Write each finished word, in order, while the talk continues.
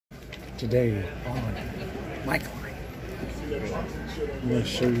Today on Michael, I'm going to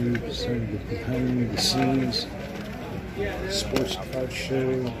show you some of the behind the scenes sports card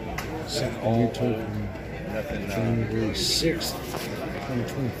show set on YouTube from January 6th,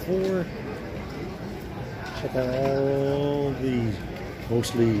 2024. Check out all the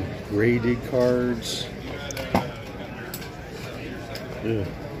mostly graded cards. The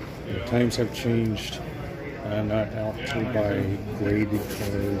times have changed. I'm not out to buy graded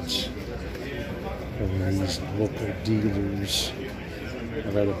cards from these local dealers.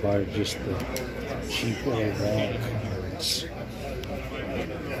 I'd rather buy just the cheap Royale cards.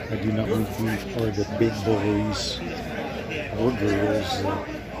 I do not want to be part of the big boys or girls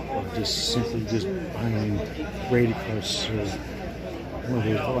that just simply just buying graded cards. So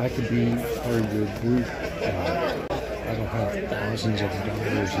I could be part of your group. I don't have thousands of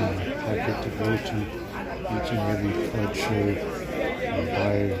dollars in my pocket to go to each and every card show and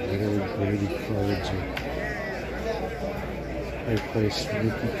buy whatever graded cards or high-priced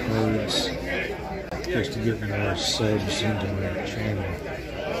rookie cards just to get more subs into my channel.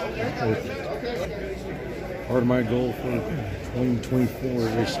 Part of my goal for 2024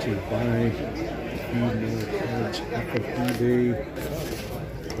 is to buy a few more cards off of eBay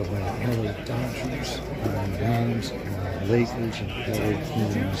of my LA Dodgers, my Rams, my Lakers, and LA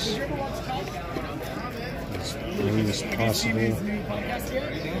Kings. As many as possible,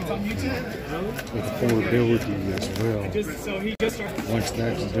 with affordability as well. Once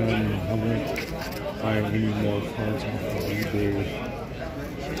that's done, I won't buy any more cards off of eBay.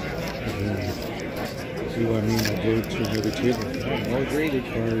 See what I mean? I go to another table, more graded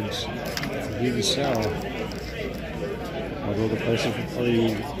cards for you to sell. Although the prices will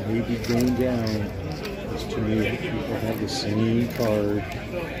probably maybe going down, it's too many people have the same card.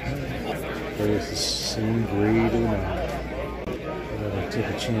 Whether it's the same grade or not. I take a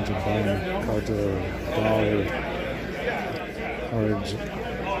chance of buying cards that are $1 cards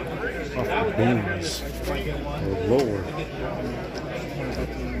off the bins or lower.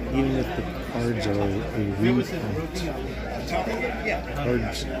 Even if the cards are a reprint,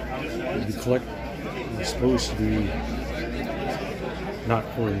 cards that you collect are supposed to be not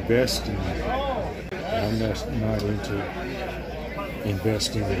for investing. I'm not into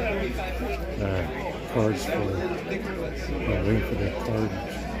investing cards for waiting for that card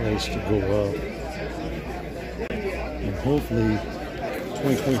price to go up. And hopefully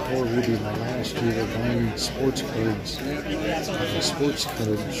 2024 will be my last year of buying sports cards. Sports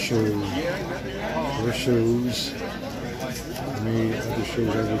card shows or shows. Many other shows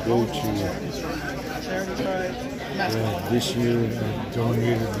I will go to. This year I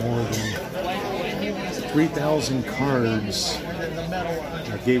donated more than 3,000 cards.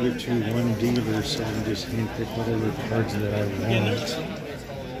 I gave it to one dealer so I can just handpick whatever cards that I want.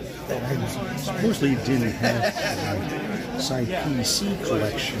 I supposedly didn't have side PC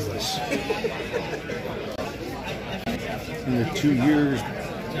collections. In the 2 years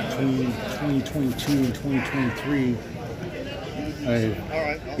between 2022 and 2023, I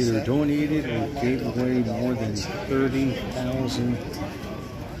either donated or gave away more than 30,000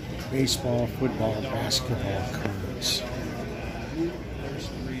 baseball, football, basketball cards.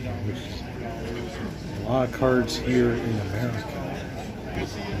 A lot of cards here in America.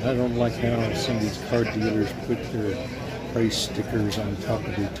 And I don't like how some of these card dealers put their price stickers on top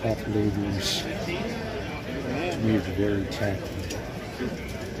of their top loaders. To me, it's very tacky.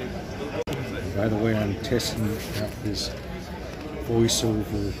 By the way, I'm testing out this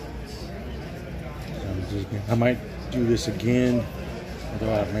voiceover. I might do this again,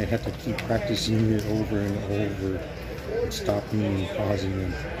 although I may have to keep practicing it over and over, and stopping and pausing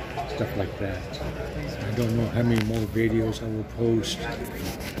and stuff like that. I don't know how many more videos I will post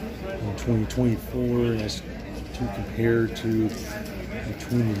in 2024 as to compare to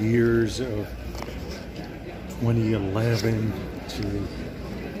between the years of 2011 to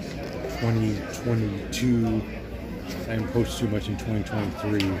 2022. I didn't post too much in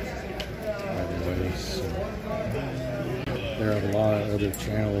 2023, by the way. So there are a lot of other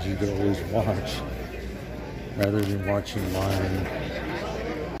channels you could always watch rather than watching mine.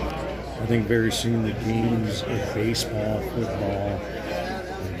 I think very soon the games of baseball, football,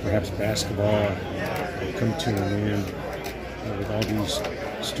 and perhaps basketball will come to an end with all these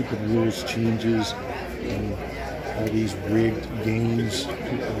stupid rules changes and all these rigged games.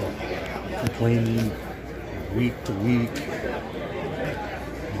 People complaining week to week.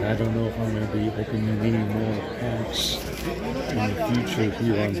 And I don't know if I'm going to be opening any more packs in the future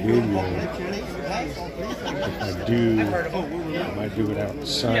here on video. If I do, I might do it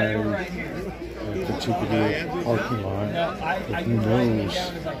outside in a particular parking lot, but who knows?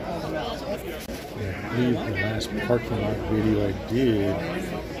 I believe the last parking lot video I did.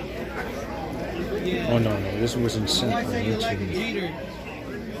 Oh no, this was in Central Michigan.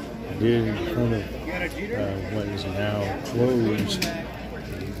 I did in front of what is now closed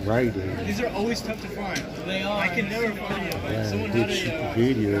Rite Aid. These are always tough to find. They are. I can never find them. And I did shoot the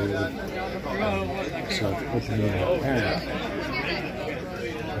video of myself opening the pack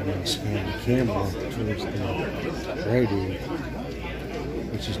and then scan the camera towards the Rite Aid,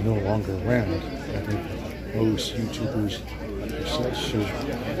 which is no longer around. I think most YouTubers should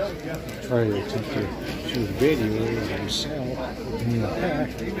try to attempt to shoot a video of yourself opening the pack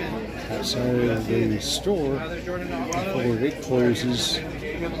outside of the store before it closes,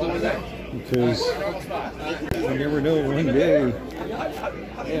 because you never know one day.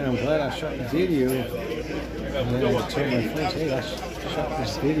 And I'm glad I shot the video. And then I tell my friends, hey, I shot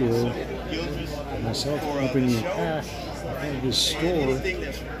this video of myself opening the pack in this store,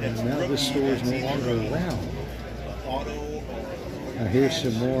 and now this store is no longer around. Now here's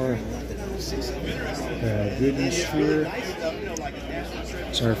some more goodies here.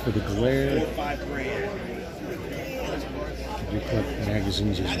 Sorry for the glare. I do collect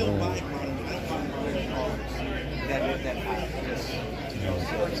magazines as well.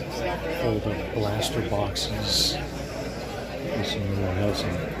 Fold up blaster boxes. And some more else.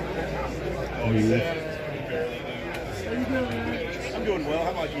 I'm doing well.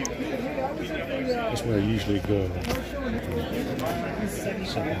 How about you? That's where I usually go.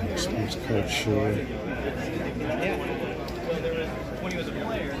 Some sports card show. I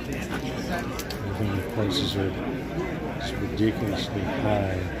think the prices are just ridiculously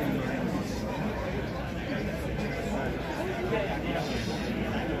high.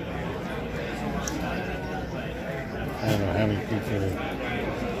 I don't know how many people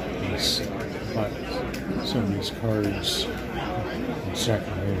bought some of these cards in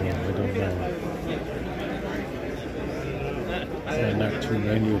Sacramento. I don't know. Not too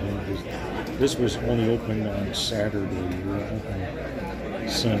many of them. This was only open on Saturday. We were open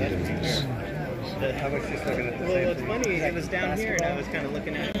Sundays. Well, it's funny, it was down here and I was kind of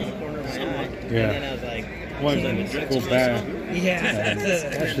looking at it from the corner of my eye. Yeah. And then I was like, Go back.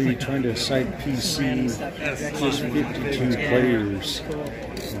 yeah. Actually trying to cite PC, just 52 players.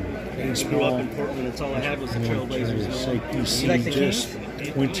 I grew up in Portland, that's all I had was the Trailblazers. Site PC, just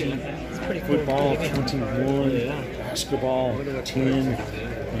 20. Football, 21. Basketball, 10.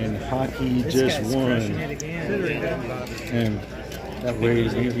 And hockey, just 1. And that way,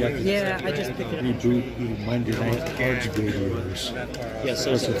 maybe I could reboot the Monday Night Cards videos. Yeah,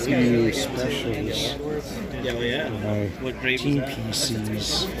 so it's a few specials. Yeah. My team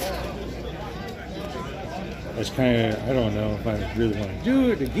PCs. It's kind of, I don't know if I really want to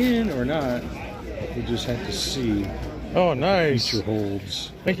do it again or not. We just have to see. Oh, nice. Future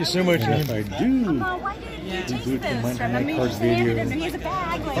holds. Thank you so much. And if I do reboot the Monday Night Cards video,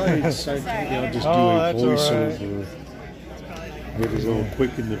 probably decide maybe I'll just do a voiceover. Maybe a little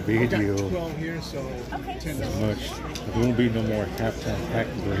quick in the video as much. There won't be no more halftime pack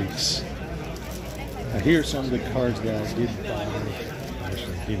breaks. Now here's some of the cards that I did buy.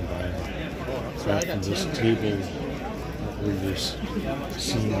 Actually, I didn't buy them. Back from this table that we're just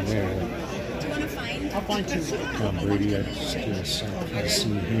seeing there. Tom Brady, I just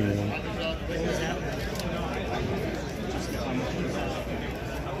see him.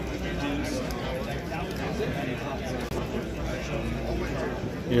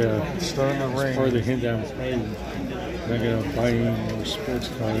 Yeah, starting to rain. Part of the hint I'm probably not going to buy any more sports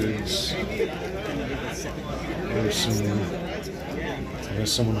cards very soon.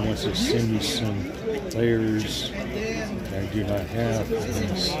 Unless someone wants to send me some players that I do not have from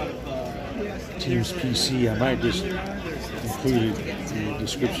this team's PC, I might just include the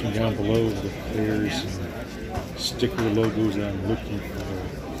description down below of the players and sticker logos that I'm looking for.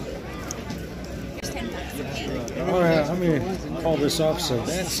 Alright, I'm going to call this off, so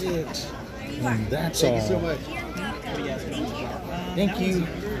that's it. And that's all. Thank you so much. Thank you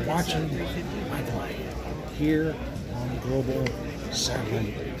for watching my life here on the Global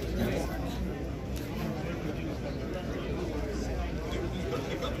Satellite Network.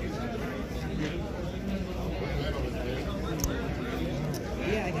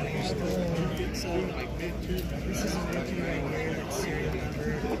 Yeah, I got it. So, this is a right here, that's serial number.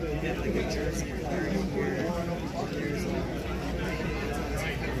 We got like a jersey player in here.